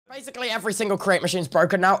Basically, every single crate machine's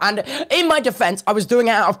broken now, and in my defense, I was doing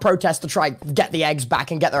it out of protest to try get the eggs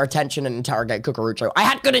back and get their attention and interrogate Cucurucho. I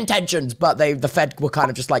had good intentions, but the Fed were kind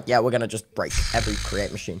of just like, yeah, we're gonna just break every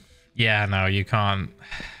crate machine. Yeah, no, you can't.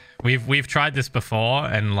 We've tried this before,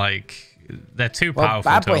 and like they're too powerful.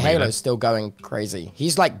 Bad Boy Halo's still going crazy.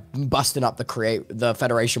 He's like busting up the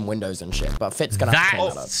Federation windows and shit. But Fit's gonna have to clean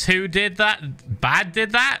that up. Who did that? Bad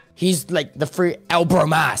did that? He's like the free El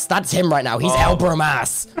Bromas. That's him right now. He's El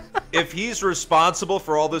Bromas. If he's responsible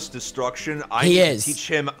for all this destruction, I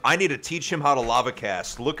need to teach him how to lava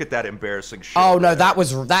cast. Look at that embarrassing shit. Oh no, that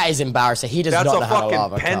is embarrassing. He does not know how to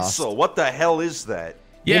lava cast. That's a fucking pencil. What the hell is that?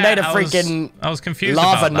 Yeah, he made a freaking I was confused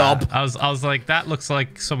lava about knob. That. I was like, that looks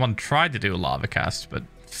like someone tried to do a lava cast, but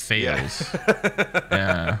fails.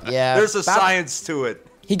 Yeah. There's a science to it.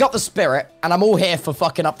 He got the spirit, and I'm all here for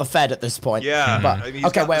fucking up the Fed at this point. Yeah, but I mean,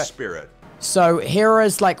 he's got the spirit. So here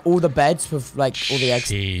is like all the beds with like all the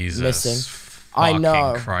eggs missing. I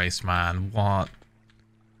know. Christ, man, what?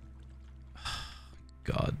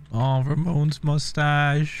 God. Oh, Ramon's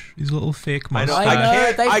mustache. His little fake mustache.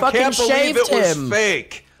 I can't believe it was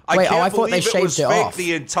fake. Wait, I thought they shaved it off.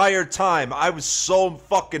 The entire time. I was so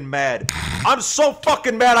fucking mad. I'm so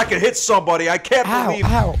fucking mad I could hit somebody. I can't believe.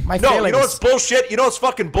 My feelings. You know what's bullshit? You know what's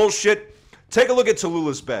fucking bullshit? Take a look at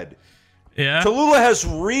Tallulah's bed. Yeah. Tallulah has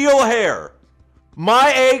real hair.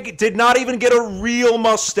 My egg did not even get a real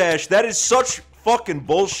mustache. That is such fucking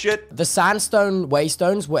bullshit. The sandstone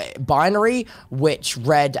waystones were binary, which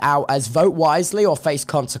read out as vote wisely or face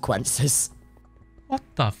consequences. What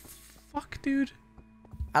the fuck, dude?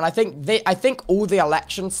 And I think all the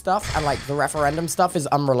election stuff and like the referendum stuff is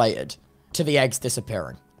unrelated to the eggs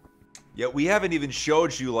disappearing. Yeah, we haven't even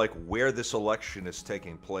showed you like where this election is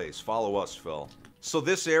taking place. Follow us, Phil. So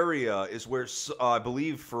this area is where I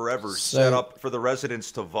believe Forever set up for the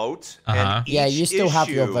residents to vote. And yeah, you still have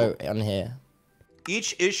your vote on here.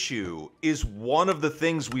 Each issue is one of the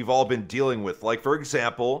things we've all been dealing with. Like, for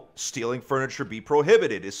example, stealing furniture be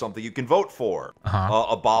prohibited is something you can vote for.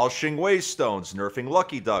 Abolishing waystones, nerfing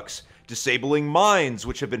Lucky Ducks, disabling mines,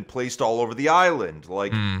 which have been placed all over the island.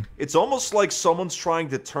 Like, it's almost like someone's trying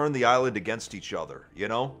to turn the island against each other, you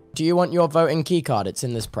know? Do you want your voting keycard? It's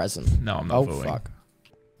in this present. No, I'm not voting. Oh, fuck.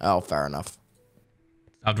 Oh, fair enough.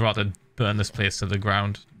 I'd rather burn this place to the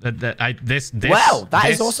ground. That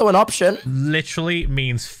is also an option. Literally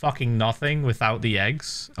means fucking nothing without the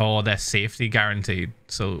eggs or their safety guaranteed.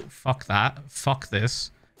 So fuck that. Fuck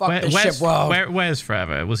this. Where's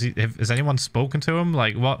Forever? Has anyone spoken to him?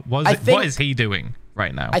 Like, what is he doing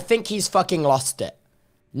right now? I think he's fucking lost it.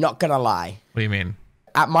 Not gonna lie. What do you mean?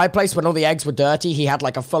 At my place, when all the eggs were dirty, he had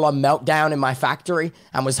like a full-on meltdown in my factory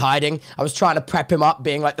and was hiding. I was trying to prep him up,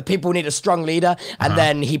 being like, the people need a strong leader. And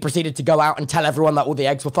then he proceeded to go out and tell everyone that all the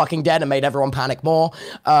eggs were fucking dead and made everyone panic more.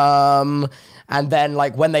 And then,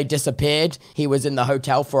 like, when they disappeared, he was in the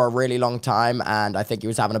hotel for a really long time. And I think he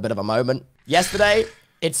was having a bit of a moment. Yesterday,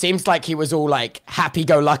 it seems like he was all, like,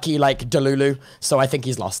 happy-go-lucky, like Delulu. So I think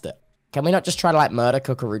he's lost it. Can we not just try to, like, murder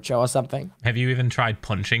Cucurucho or something? Have you even tried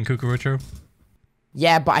punching Cucurucho?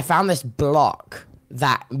 Yeah, but I found this block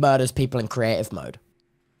that murders people in creative mode.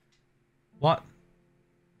 What?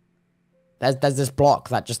 There's this block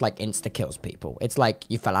that just like insta kills people. It's like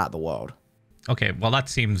you fell out of the world. Okay, well that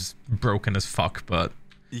seems broken as fuck, but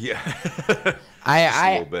yeah,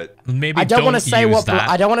 a little bit. Maybe I don't want to say what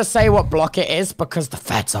I don't want to say what block it is because the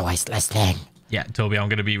Fed's always listening. Yeah, Toby, I'm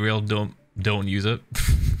gonna be real. Don't use it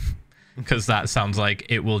because that sounds like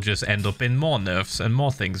it will just end up in more nerfs and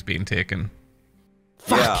more things being taken.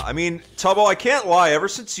 Fuck. Yeah, I mean, Tubbo, I can't lie. Ever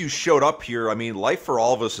since you showed up here, I mean, life for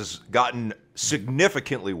all of us has gotten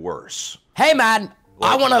significantly worse. Hey, man,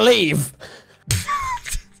 I want to leave.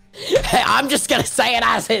 Hey, I'm just going to say it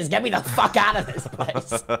as is. Get me the fuck out of this place.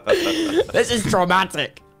 This is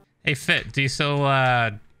traumatic. Hey, Fit, do you still know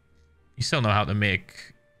how to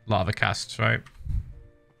make lava casts, right?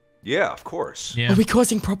 Yeah, of course. Yeah. Are we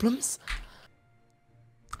causing problems?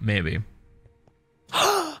 Maybe.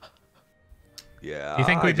 Yeah. Do you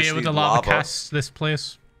think we'd be able to lava cast this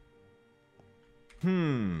place?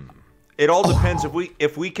 It all depends.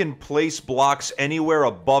 If we can place blocks anywhere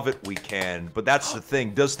above it, we can. But that's the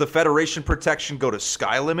thing. Does the Federation protection go to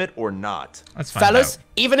sky limit or not? Let's find Fellas, out.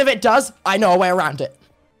 even if it does, I know a way around it.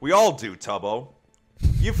 We all do, Tubbo.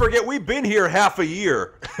 You forget we've been here half a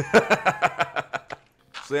year.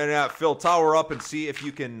 So then, Phil, tower up and see if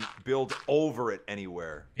you can build over it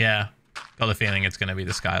anywhere. Yeah. Got the feeling it's going to be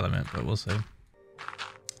the sky limit, but we'll see.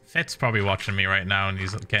 Fit's probably watching me right now and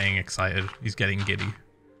he's getting excited. He's getting giddy.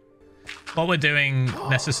 What we're doing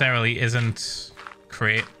necessarily isn't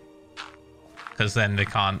create, because then they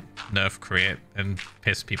can't nerf create and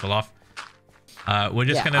piss people off. We're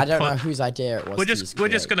just gonna. I don't know whose idea it was. We're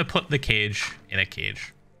just gonna put the cage in a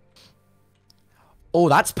cage. Oh,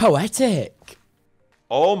 that's poetic.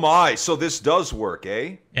 Oh my! So this does work,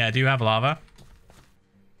 eh? Yeah. Do you have lava?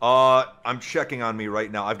 I'm checking on me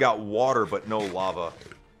right now. I've got water, but no lava.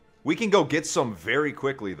 We can go get some very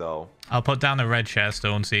quickly, though. I'll put down the red chair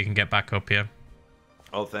stone so you can get back up here.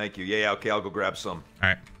 Oh, thank you. Yeah, okay, I'll go grab some. All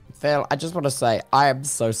right. Phil, I just want to say I am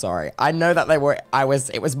so sorry. I know that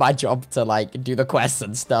it was my job to like do the quests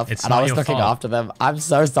and stuff, and I was looking after them. I'm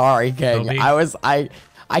so sorry, King. Toby.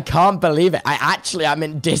 I can't believe it. I'm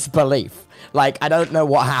in disbelief. Like, I don't know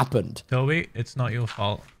what happened. Toby, it's not your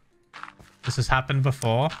fault. This has happened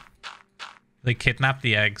before. They kidnapped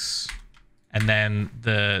the eggs, and then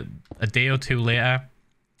a day or two later,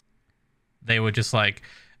 they were just like,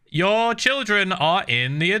 your children are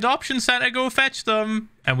in the adoption center, go fetch them.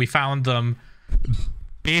 And we found them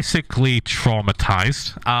basically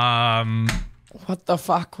traumatized. What the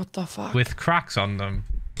fuck? What the fuck? With cracks on them.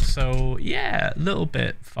 So, yeah, a little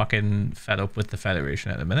bit fucking fed up with the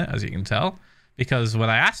Federation at the minute, as you can tell. Because when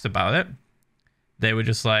I asked about it, they were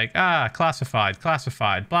just like, classified,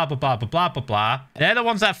 blah, blah, blah, blah, blah, blah, blah. They're the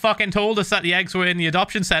ones that fucking told us that the eggs were in the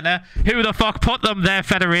adoption center. Who the fuck put them there,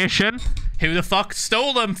 Federation? Who the fuck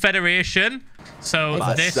stole them, Federation? So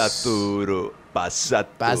Pasaturo.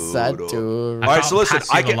 Pasaturo. All right, so listen,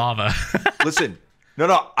 I can... lava. Listen,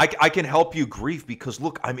 no, I can help you grieve because,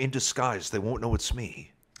 look, I'm in disguise. They won't know it's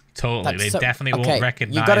me. Totally, they definitely won't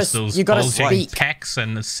recognize those bulging pecs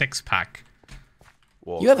and the six-pack.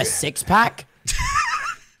 Well, you have a six-pack?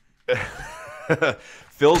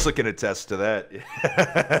 Philza can attest to that.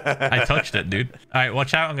 I touched it, dude. All right,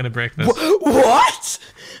 watch out. I'm going to break this. What?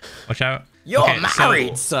 Watch out. You're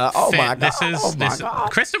married, sir. Oh, my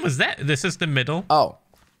God. Kristen was there. This is the middle. Oh.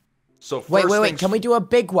 So wait. Can we do a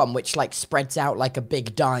big one which, like, spreads out like a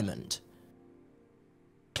big diamond?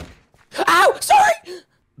 Ow! Sorry!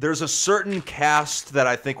 There's a certain cast that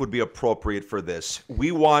I think would be appropriate for this.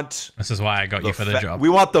 We want... This is why I got you for the job. We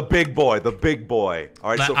want the big boy. The big boy. All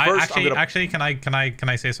right, so first actually, can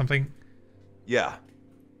I say something? Yeah.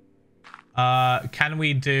 Can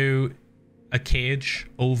we do a cage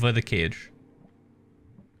over the cage?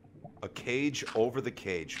 A cage over the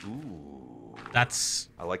cage. Ooh. I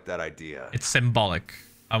like that idea. It's symbolic.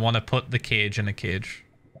 I want to put the cage in a cage.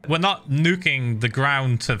 We're not nuking the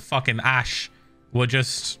ground to fucking ash. We're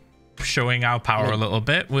just showing our power a little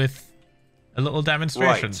bit with a little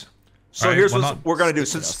demonstration. Right. So here's what we're going to do.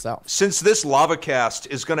 Since this lava cast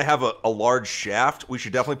is going to have a large shaft, we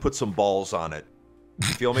should definitely put some balls on it. You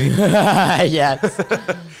feel me? Yes.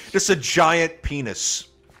 Just a giant penis.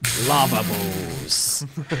 Lava balls.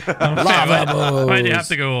 Lava balls. Why do you have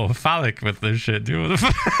to go phallic with this shit, dude?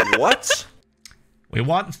 What? We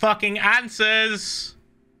want fucking answers.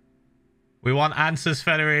 We want answers,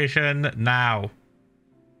 Federation, now.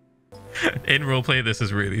 In roleplay, this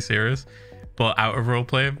is really serious, but out of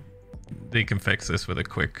roleplay, they can fix this with a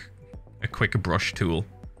quick brush tool.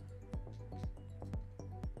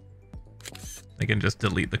 They can just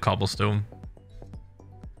delete the cobblestone.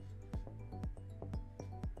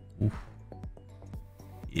 Ooh.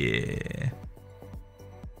 Yeah.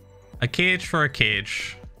 A cage for a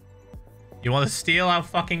cage. You want to steal our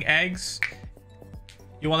fucking eggs?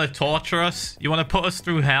 You want to torture us? You want to put us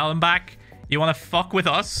through hell and back? You want to fuck with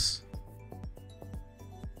us?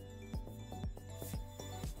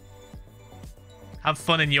 Have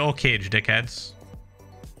fun in your cage, dickheads.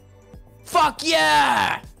 Fuck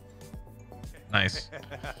yeah! Nice.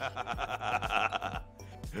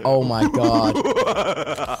 Oh my God.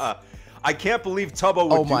 I can't believe Tubbo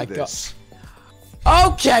would do this.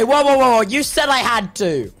 God. Okay, whoa. You said I had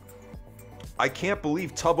to. I can't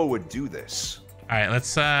believe Tubbo would do this. All right,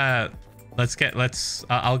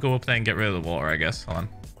 I'll go up there and get rid of the water, I guess. Hold on.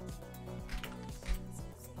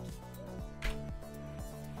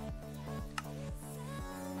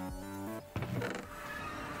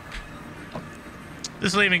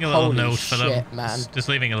 Just leaving a little note for them. Man. Just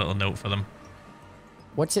leaving a little note for them.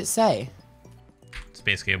 What's it say? It's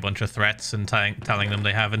basically a bunch of threats and telling them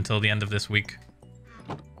they have until the end of this week.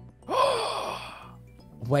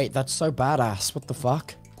 Wait, that's so badass. What the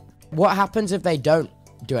fuck? What happens if they don't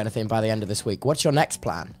do anything by the end of this week? What's your next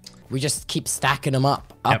plan? We just keep stacking them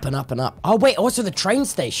up and up and up. Oh, wait, also the train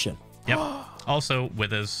station. Yep. Also,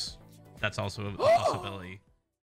 withers. That's also a possibility.